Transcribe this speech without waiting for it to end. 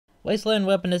Wasteland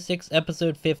Weaponistics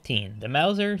Episode 15, the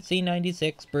Mauser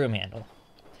C96 Broomhandle.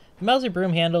 The Mauser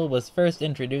Broomhandle was first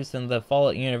introduced in the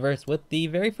Fallout universe with the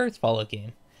very first Fallout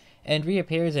game, and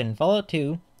reappears in Fallout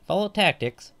 2, Fallout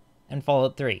Tactics, and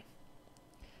Fallout 3.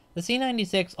 The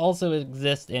C96 also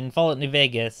exists in Fallout New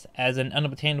Vegas as an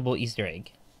unobtainable Easter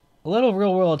egg. A little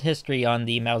real-world history on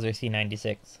the Mauser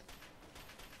C96.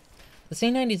 The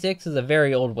C96 is a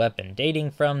very old weapon,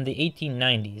 dating from the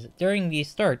 1890s, during the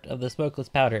start of the smokeless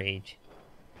powder age.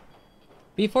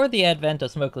 Before the advent of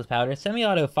smokeless powder,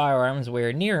 semi-auto firearms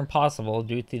were near impossible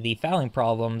due to the fouling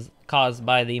problems caused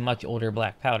by the much older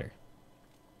black powder.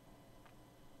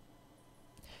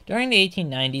 During the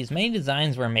 1890s, many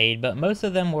designs were made, but most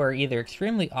of them were either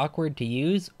extremely awkward to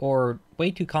use or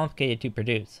way too complicated to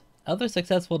produce. Other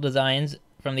successful designs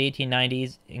from the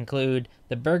 1890s include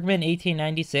the Bergman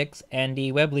 1896 and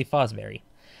the Webley Fosbury.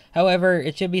 However,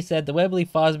 it should be said the Webley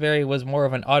Fosbury was more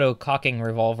of an auto-cocking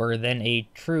revolver than a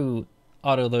true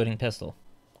auto-loading pistol.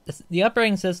 The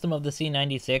operating system of the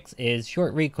C96 is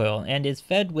short recoil and is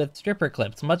fed with stripper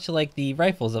clips, much like the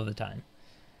rifles of the time.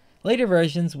 Later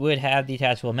versions would have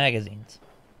detachable magazines.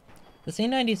 The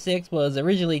C96 was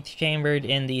originally chambered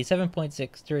in the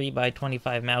 7.63 by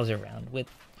 25 Mauser round, with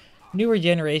newer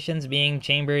generations being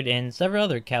chambered in several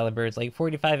other calibers like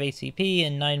 45 ACP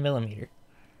and 9mm.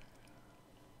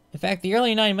 In fact, the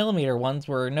early 9mm ones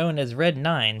were known as Red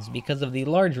 9s because of the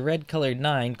large red-colored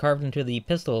 9 carved into the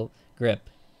pistol grip,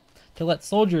 to let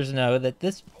soldiers know that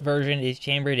this version is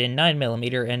chambered in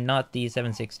 9mm and not the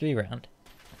 7.63 round.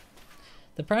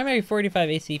 The primary 45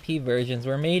 ACP versions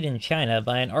were made in China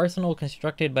by an arsenal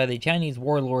constructed by the Chinese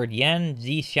warlord Yan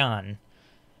Zishan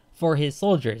for his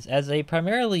soldiers, as they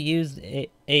primarily used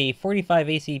a 45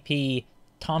 ACP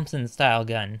Thompson-style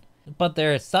gun, but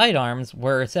their sidearms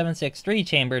were 7.63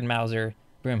 chambered Mauser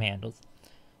broomhandles.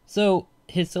 So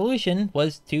his solution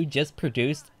was to just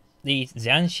produce the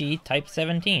Xianxi Type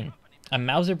 17, a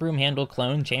Mauser broomhandle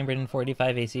clone chambered in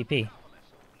 45 ACP.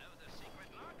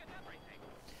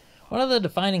 One of the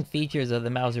defining features of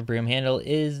the Mauser broomhandle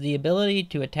is the ability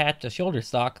to attach a shoulder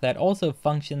stock that also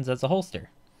functions as a holster.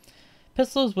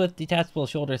 Pistols with detachable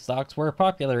shoulder stocks were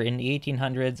popular in the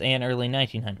 1800s and early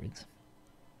 1900s.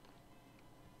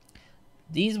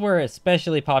 These were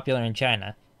especially popular in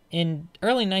China. In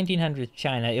early 1900s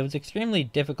China, it was extremely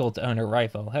difficult to own a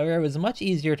rifle, however it was much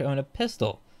easier to own a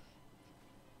pistol.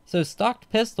 So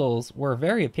stocked pistols were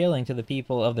very appealing to the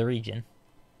people of the region.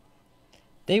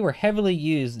 They were heavily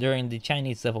used during the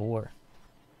Chinese Civil War.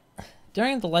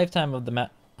 During the lifetime of the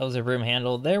Mauser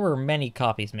broomhandle, there were many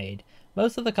copies made.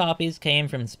 Most of the copies came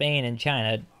from Spain and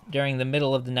China during the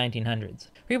middle of the 1900s.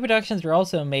 Reproductions were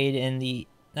also made in the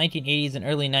 1980s and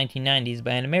early 1990s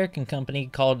by an American company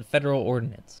called Federal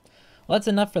Ordnance. Well, that's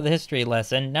enough for the history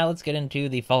lesson. Now let's get into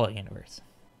the Fallout universe.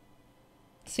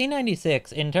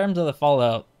 C96, in terms of the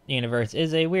Fallout universe,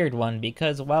 is a weird one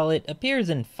because while it appears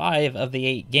in 5 of the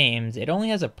 8 games, it only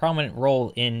has a prominent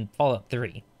role in Fallout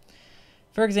 3.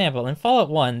 For example, in Fallout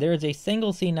 1, there is a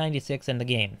single C96 in the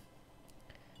game.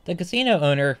 The casino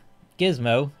owner,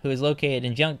 Gizmo, who is located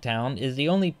in Junktown, is the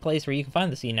only place where you can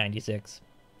find the C96.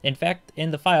 In fact,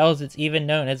 in the files, it's even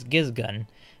known as Gizgun,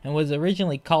 and was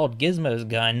originally called Gizmo's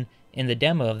gun in the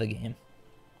demo of the game.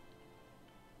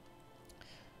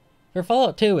 For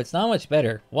Fallout 2, it's not much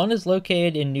better. One is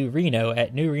located in New Reno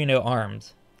at New Reno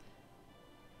Arms.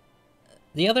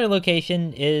 The other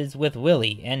location is with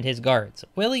Willie and his guards.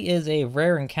 Willie is a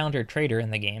rare encounter trader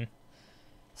in the game.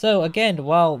 So again,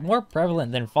 while more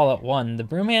prevalent than Fallout 1, the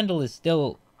broomhandle is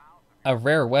still a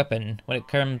rare weapon when it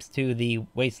comes to the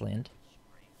Wasteland.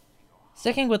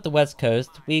 Sticking with the West Coast,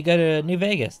 we go to New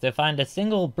Vegas to find a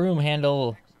single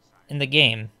broomhandle in the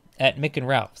game at Mick and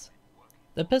Ralph's.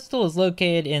 The pistol is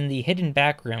located in the hidden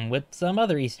back room with some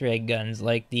other Easter egg guns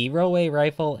like the Railway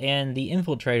Rifle and the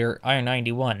Infiltrator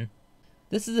R91.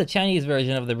 This is a Chinese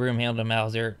version of the broomhandle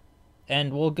Mauser,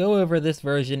 and we'll go over this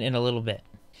version in a little bit.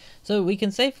 So we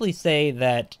can safely say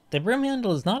that the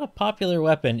broomhandle is not a popular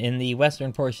weapon in the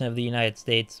western portion of the United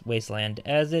States wasteland,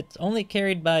 as it's only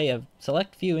carried by a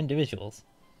select few individuals.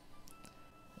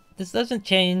 This doesn't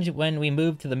change when we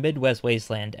move to the Midwest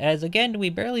wasteland, as again we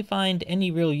barely find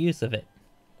any real use of it.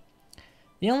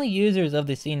 The only users of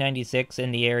the C96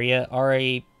 in the area are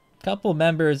a couple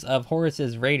members of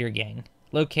Horace's Raider gang,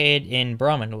 located in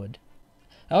Brahmanwood.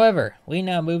 However, we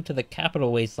now move to the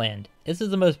capital wasteland. This is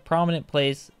the most prominent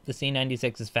place the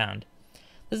C96 is found.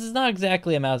 This is not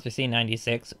exactly a Mauser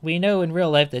C96. We know in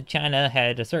real life that China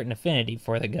had a certain affinity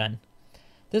for the gun.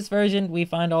 This version we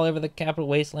find all over the capital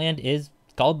wasteland is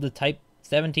called the Type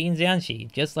 17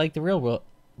 Xianxi, just like the real world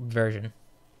version.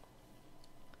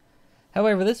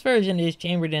 However, this version is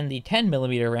chambered in the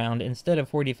 10mm round instead of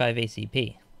 45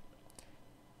 ACP.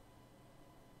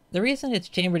 The reason it's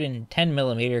chambered in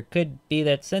 10mm could be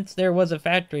that since there was a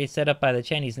factory set up by the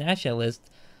Chinese nationalists,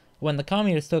 when the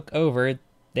communists took over,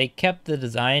 they kept the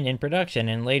design in production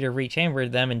and later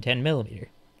rechambered them in 10mm.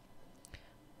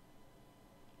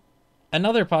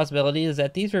 Another possibility is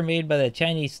that these were made by the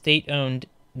Chinese state-owned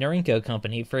Norinco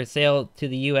company for sale to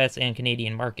the US and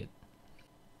Canadian market.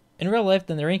 In real life,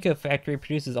 the Norinco factory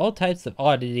produces all types of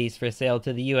oddities for sale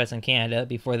to the US and Canada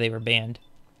before they were banned.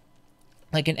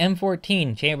 Like an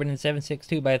M14 chambered in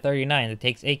 7.62x39 that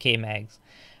takes AK mags,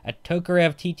 a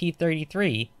Tokarev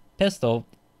TT-33 pistol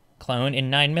clone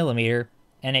in 9mm,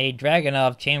 and a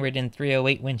Dragunov chambered in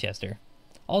 .308 Winchester.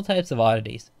 All types of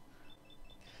oddities.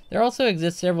 There also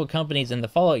exist several companies in the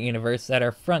Fallout universe that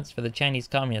are fronts for the Chinese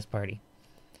Communist Party.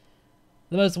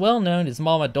 The most well-known is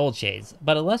Mama Dolce's,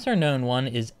 but a lesser-known one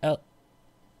is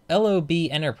LOB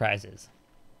Enterprises.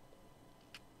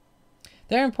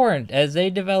 They're important as they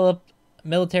develop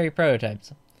military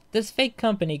prototypes. This fake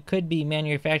company could be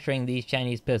manufacturing these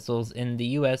Chinese pistols in the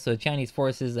US so Chinese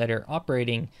forces that are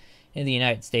operating in the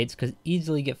United States could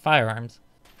easily get firearms.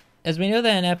 As we know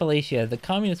that in Appalachia, the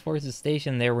communist forces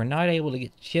stationed there were not able to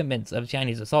get shipments of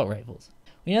Chinese assault rifles.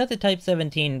 We know that the Type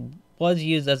 17 was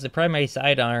used as the primary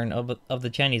sidearm of the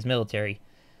Chinese military.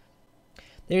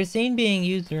 They are seen being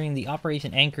used during the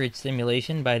Operation Anchorage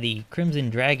simulation by the Crimson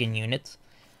Dragon units.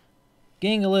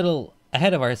 Getting a little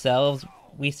ahead of ourselves,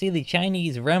 we see the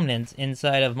Chinese remnants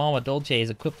inside of Mama Dolce's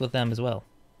equipped with them as well.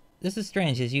 This is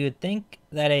strange, as you would think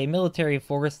that a military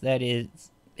force that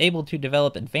is able to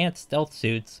develop advanced stealth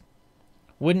suits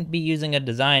wouldn't be using a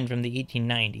design from the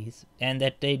 1890s, and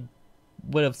that they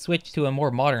would have switched to a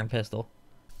more modern pistol.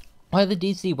 Why the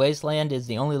DC Wasteland is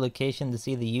the only location to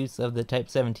see the use of the Type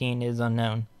 17 is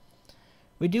unknown.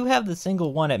 We do have the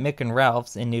single one at Mick and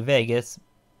Ralph's in New Vegas,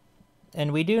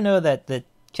 and we do know that the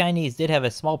Chinese did have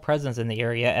a small presence in the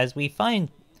area, as we find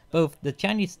both the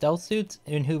Chinese stealth suits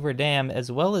in Hoover Dam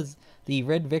as well as the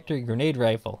Red Victory grenade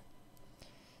rifle.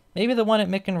 Maybe the one at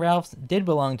Mick and Ralph's did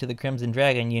belong to the Crimson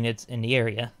Dragon units in the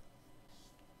area.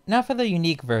 Now for the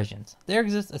unique versions. There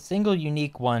exists a single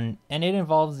unique one, and it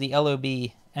involves the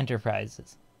LOB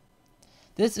Enterprises.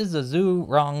 This is a Zhu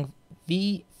Rong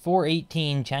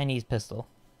V418 Chinese pistol.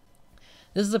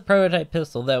 This is a prototype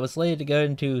pistol that was slated to go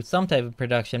into some type of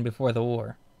production before the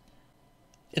war.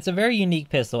 It's a very unique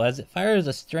pistol as it fires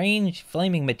a strange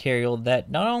flaming material that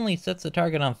not only sets the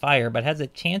target on fire but has a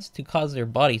chance to cause their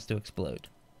bodies to explode.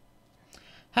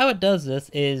 How it does this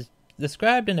is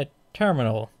described in a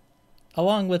terminal,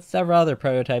 along with several other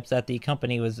prototypes that the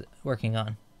company was working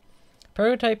on.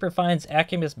 Prototype refines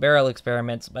Acumus barrel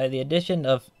experiments by the addition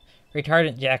of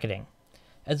retardant jacketing,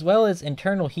 as well as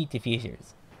internal heat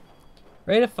diffusers.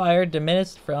 Rate of fire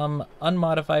diminished from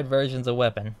unmodified versions of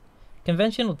weapon.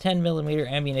 Conventional 10mm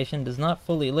ammunition does not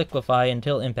fully liquefy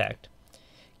until impact,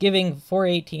 giving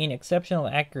 418 exceptional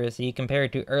accuracy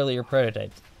compared to earlier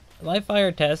prototypes. Live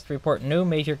fire tests report no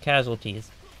major casualties.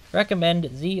 Recommend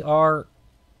ZRIN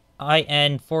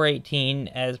 418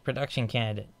 as production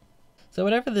candidate. So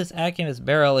whatever this Acumus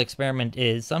barrel experiment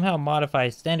is, somehow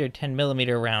modifies standard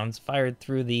 10mm rounds fired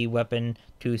through the weapon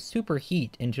to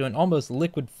superheat into an almost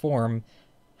liquid form.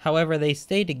 However, they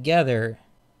stay together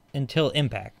until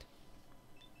impact.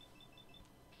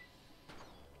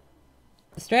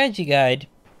 The strategy guide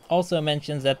also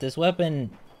mentions that this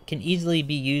weapon can easily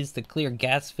be used to clear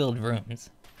gas-filled rooms.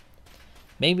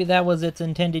 Maybe that was its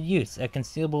intended use, a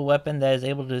concealable weapon that is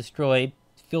able to destroy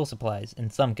fuel supplies in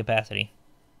some capacity.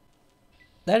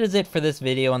 That is it for this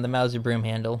video on the Mauser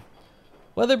Broomhandle.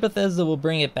 Whether Bethesda will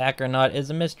bring it back or not is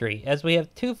a mystery, as we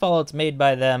have two Fallouts made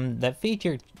by them that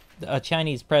feature a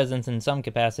Chinese presence in some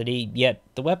capacity, yet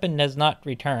the weapon has not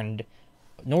returned,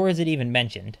 nor is it even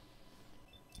mentioned.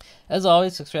 As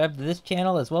always, subscribe to this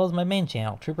channel as well as my main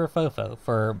channel, Trooper Fofo,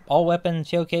 for all weapon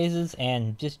showcases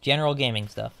and just general gaming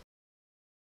stuff.